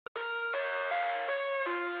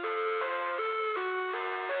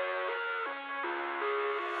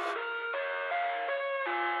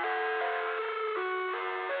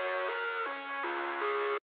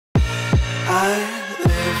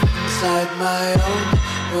inside my own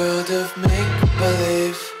world of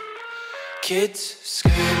make-believe. Kids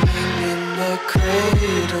screaming in their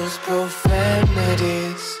cradles,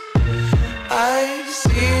 profanities. I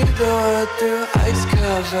see the world through ice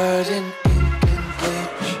covered in ink and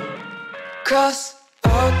bleach. Cross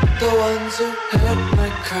out the ones who heard my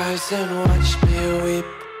cries and watched me weep.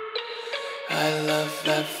 I love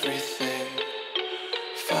everything.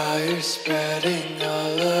 Fire spreading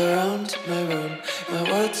all around my room. My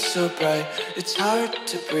world's so bright, it's hard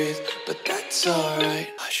to breathe, but that's alright.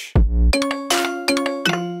 Hush.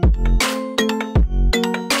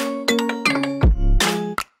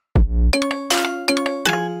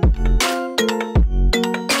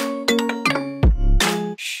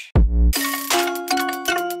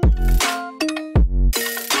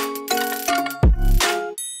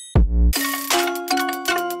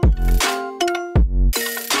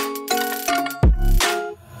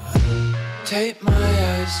 Tape my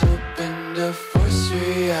eyes open to force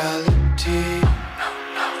reality.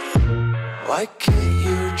 Why can't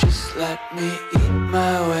you just let me eat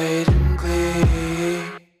my weight in glee?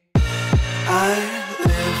 I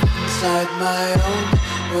live inside my own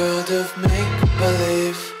world of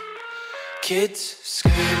make-believe. Kids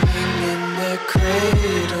screaming in their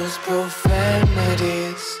cradles,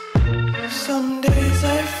 profanities. Some days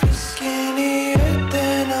I feel skinnier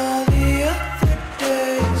than all the other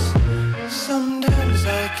days. Sometimes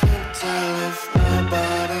I can't tell if my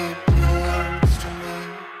body belongs to me.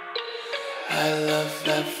 I love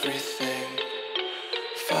everything.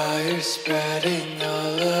 Fire spreading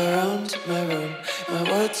all around my room. My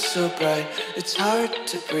world's so bright, it's hard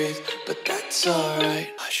to breathe, but that's alright.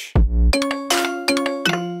 Hush.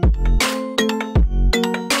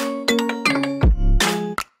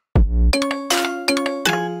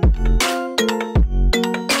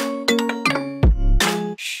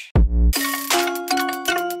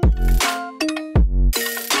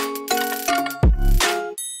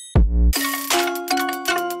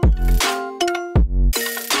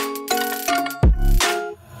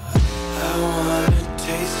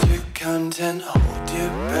 Content, hold your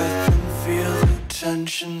breath and feel the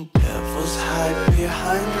tension. Devils hide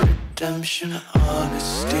behind redemption.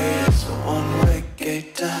 Honesty is a one-way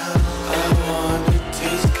gate to hell. I wanna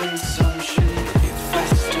taste consumption. Breathe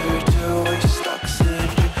faster to waste oxygen.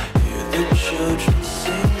 Hear the children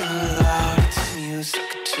sing aloud. It's music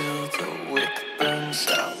till the wick burns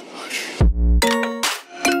out.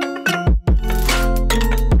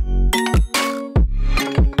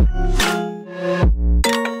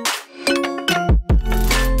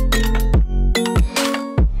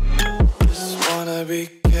 Be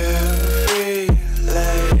carefree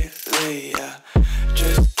lately, yeah.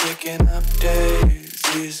 Just kicking up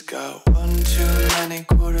daisies. Got one too many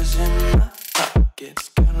quarters in my pockets.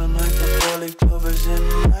 Counting like the 4-leaf clovers in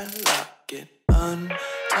my locket.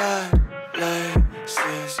 Untied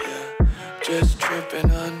laces, yeah. Just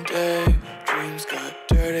tripping on daydreams. Got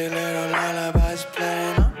dirty little lullabies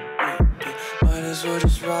playing on repeat. Might as well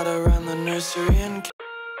just ride around the nursery and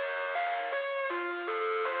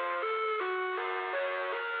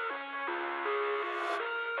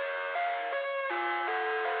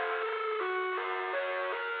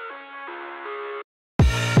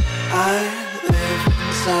I live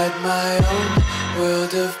inside my own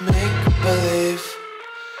world of make-believe.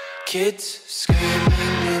 Kids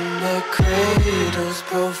screaming in their cradles,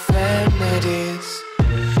 profanities.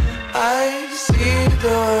 I see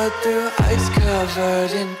the world through ice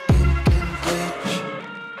covered in ink and bleach.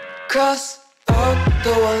 Cross out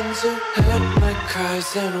the ones who heard my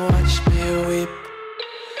cries and watched me weep.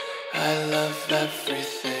 I love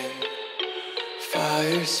everything.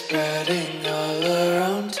 Fire spreading all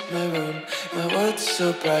around my room. My world's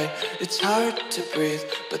so bright, it's hard to breathe,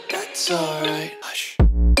 but that's alright. Hush.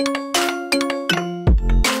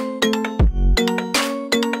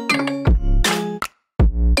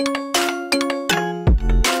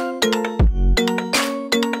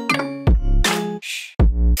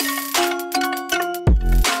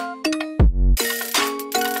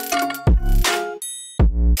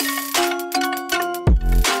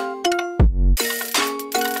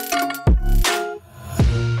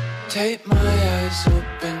 Tape my eyes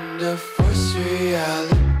open to force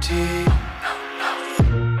reality.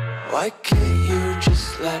 Why can't you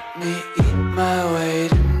just let me eat my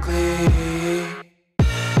weight in glee?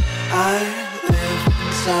 I live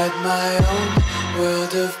inside my own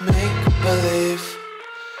world of make-believe.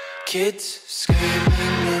 Kids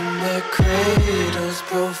screaming in their cradles,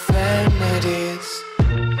 profanities.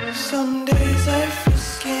 Some days I feel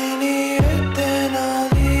skinnier than all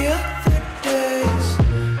the other days.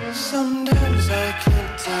 Sometimes I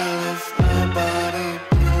can't tell if my body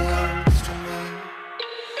belongs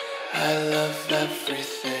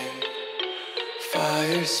everything.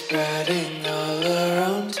 Fire spreading all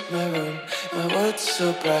around my room. My world's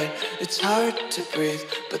so bright, it's hard to breathe,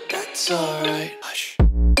 but that's alright. Hush.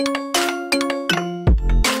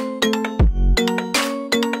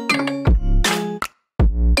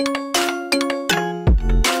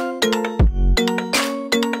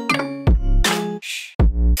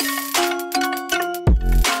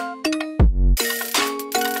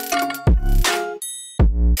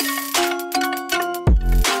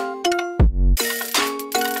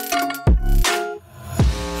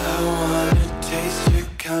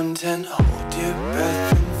 Content, hold your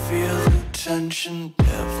breath and feel the tension.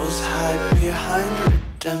 Devils hide behind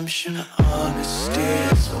redemption. Honesty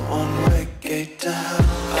is a one-way gate to hell.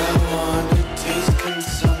 I wanna taste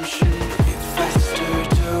consumption. Breathe faster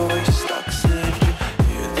to waste oxygen.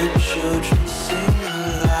 Hear the children sing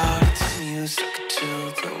aloud. It's music till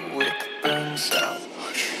the wick burns out.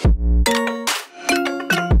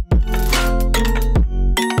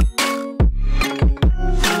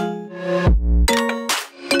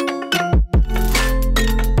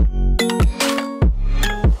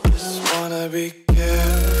 Be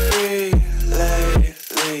carefree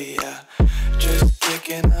lately, yeah. Just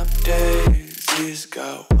kicking up daisies.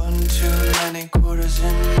 Got one too many quarters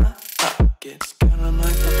in my pockets. Count 'em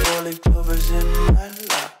like the 4-leaf clovers in my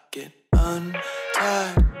locket.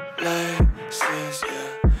 Untied laces,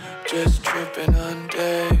 yeah. Just tripping on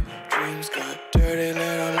daydreams. Got dirty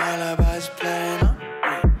little lullabies playing on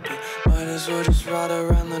repeat. Might as well just ride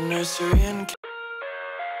around the nursery and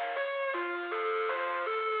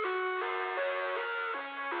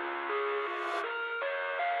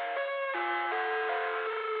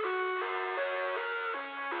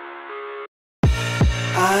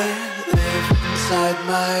I live inside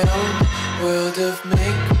my own world of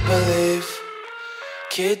make-believe.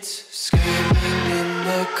 Kids screaming in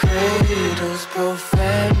their cradles,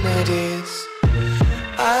 profanities.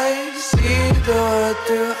 I see the world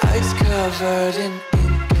through ice covered in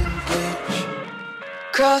ink and bleach.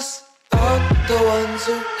 Cross out the ones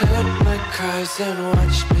who heard my cries and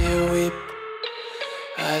watched me weep.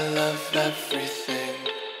 I love everything.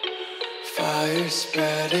 Fire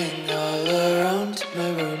spreading all around my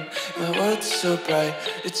room. My world's so bright,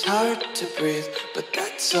 it's hard to breathe, but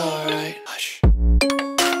that's alright.